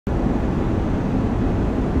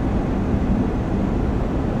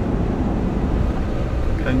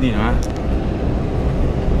Caldino, eh?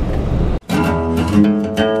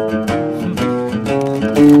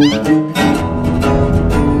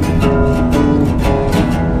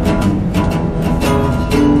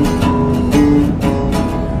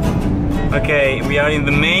 Okay, we are in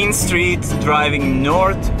the main street driving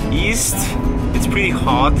northeast. It's pretty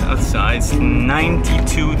hot outside, it's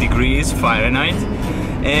 92 degrees Fahrenheit.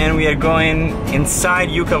 And we are going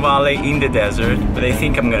inside Yucca Valley in the desert, but I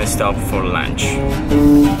think I'm gonna stop for lunch.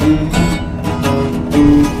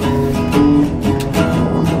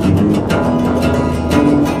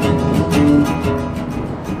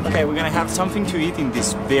 Okay, we're gonna have something to eat in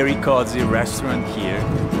this very cozy restaurant here.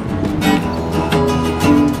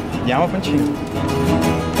 Andiamo, Pancino.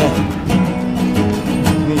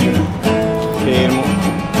 Fermo.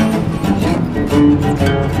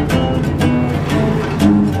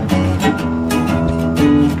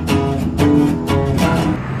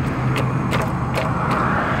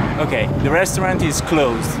 Okay, the restaurant is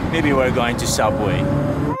closed. Maybe we're going to Subway.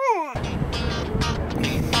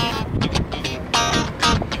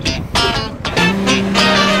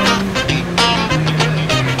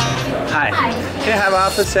 Can I have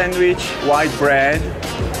half a sandwich, white bread?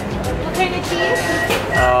 What kind of cheese?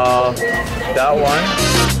 That one.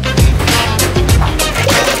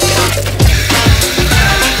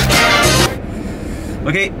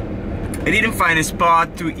 Okay, I didn't find a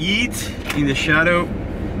spot to eat in the shadow,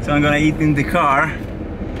 so I'm gonna eat in the car.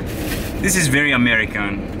 This is very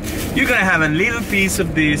American. You're gonna have a little piece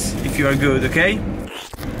of this if you are good, okay?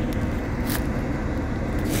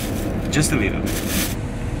 Just a little.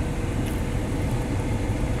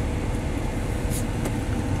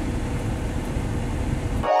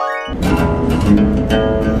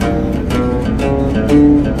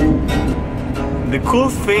 The cool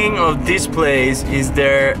thing of this place is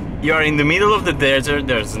you are in the middle of the desert,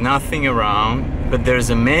 there's nothing around, but there's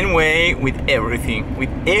a main way with everything, with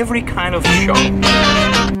every kind of shop.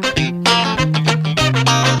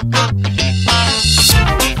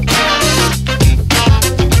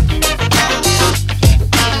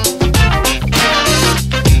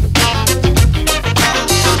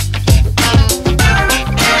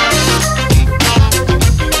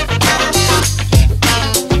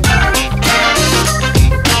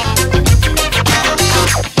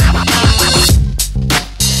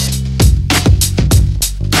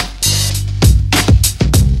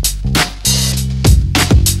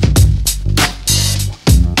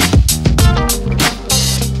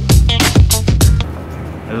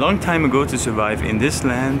 A long time ago, to survive in this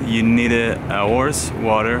land, you needed a horse,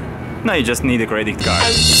 water. Now you just need a credit card.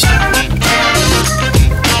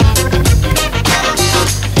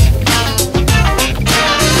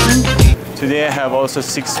 Today I have also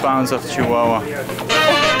 6 pounds of Chihuahua.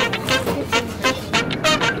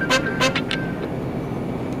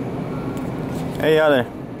 Ehi Ale.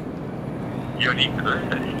 Io Nick, dove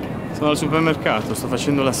sei? Sono al supermercato, sto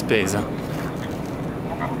facendo la spesa.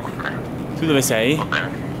 Tu dove sei? Va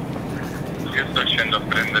bene. Io sto scendendo a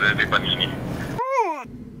prendere dei panini.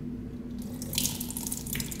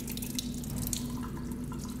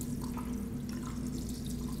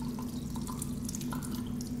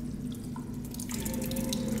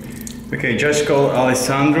 Okay, just call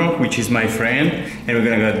Alessandro, which is my friend, and we're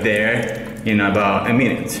gonna go there in about a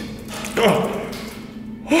minute. Oh.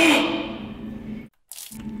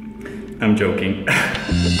 I'm joking.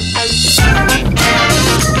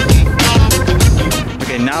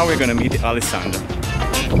 Okay, now we're gonna meet Alessandro.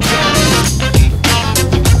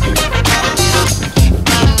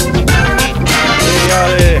 Hey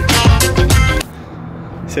Ale!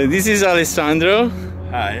 So this is Alessandro.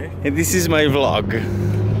 Hi. And this is my vlog.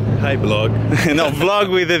 Hi vlog. No,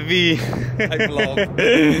 vlog with a V. Hi vlog.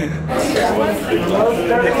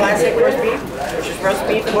 The classic roast beef, which is roast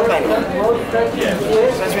beef or butty. Yeah.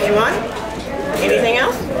 So that's what you want? Anything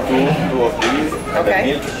else? Two of these.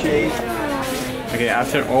 Okay. Milkshake. Okay,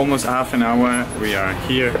 after almost half an hour, we are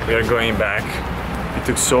here. We are going back. It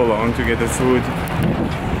took so long to get the food.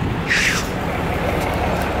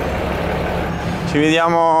 Ci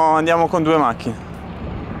vediamo, andiamo con 2 macchine.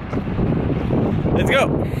 Let's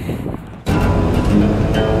go!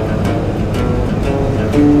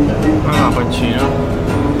 Ah, Pancino.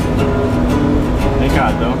 È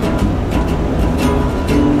caldo?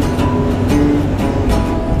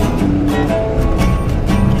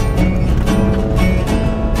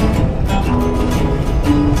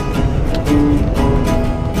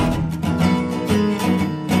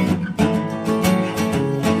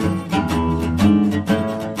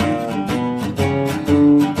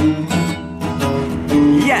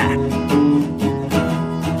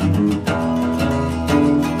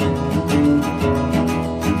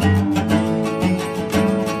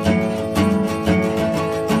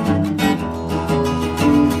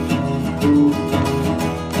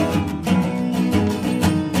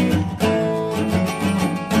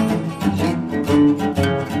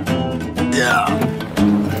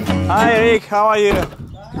 Jake, how are you?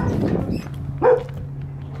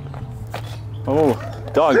 Oh,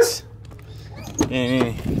 dogs.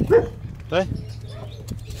 Yeah.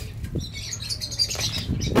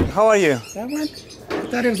 How are you? That one? I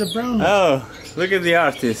thought it was a brown one. Oh, look at the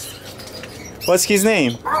artist. What's his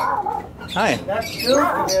name? Hi. That's two,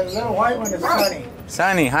 and the little white one is Sunny.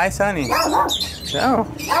 Sunny. Hi, Sunny. Ciao.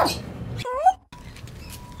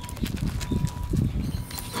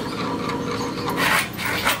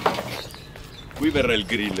 Qui verrà il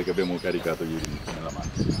grill che abbiamo caricato ieri nella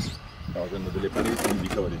macchina. Stiamo facendo delle pareti di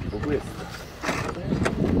colori tipo queste.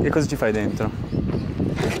 E cosa ci fai dentro?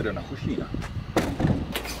 Questa è una cucina.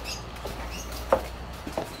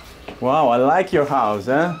 Wow, I like your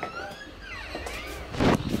house, eh?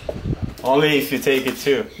 Only if you take it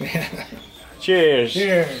too. Cheers!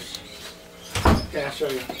 Cheers. Okay, I'll show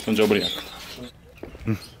you. Sono già ubriaco.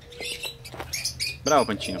 Bravo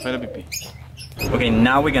Pancino, fai la pipì. Okay,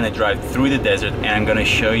 now we're gonna drive through the desert and I'm gonna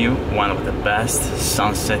show you one of the best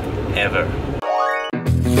sunset ever.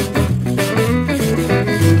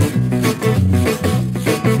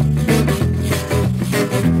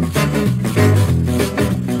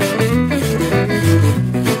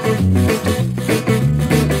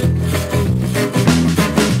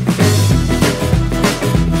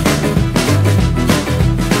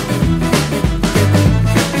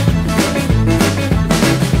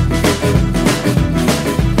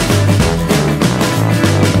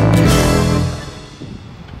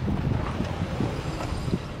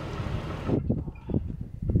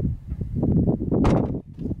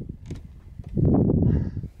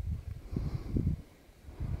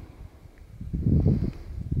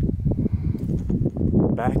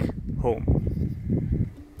 Back home.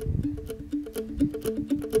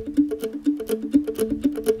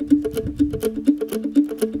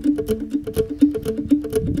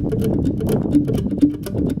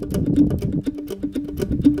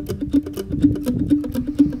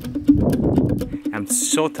 I'm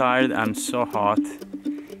so tired, I'm so hot.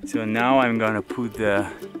 So now I'm gonna put the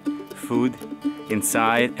food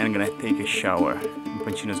inside and I'm gonna take a shower. And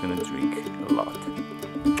Pancino's gonna drink a lot.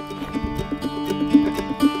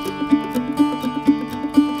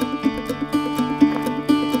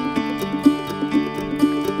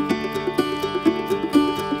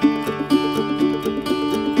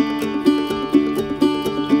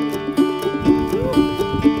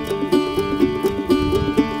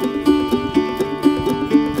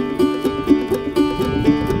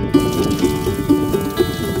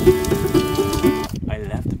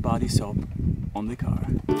 Soap on the car.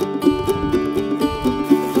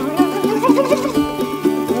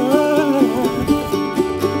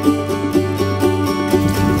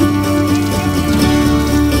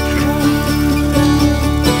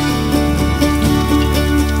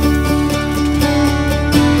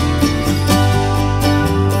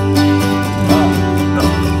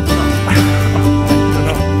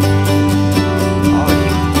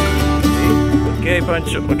 Okay,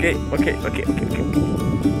 Pancho. Okay.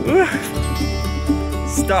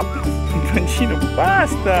 Stop! Pancino,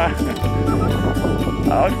 basta!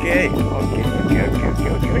 Okay,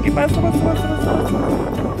 basta.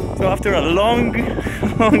 So after a long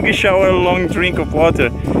shower, a long drink of water,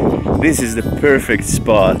 this is the perfect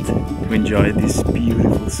spot to enjoy this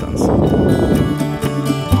beautiful sunset.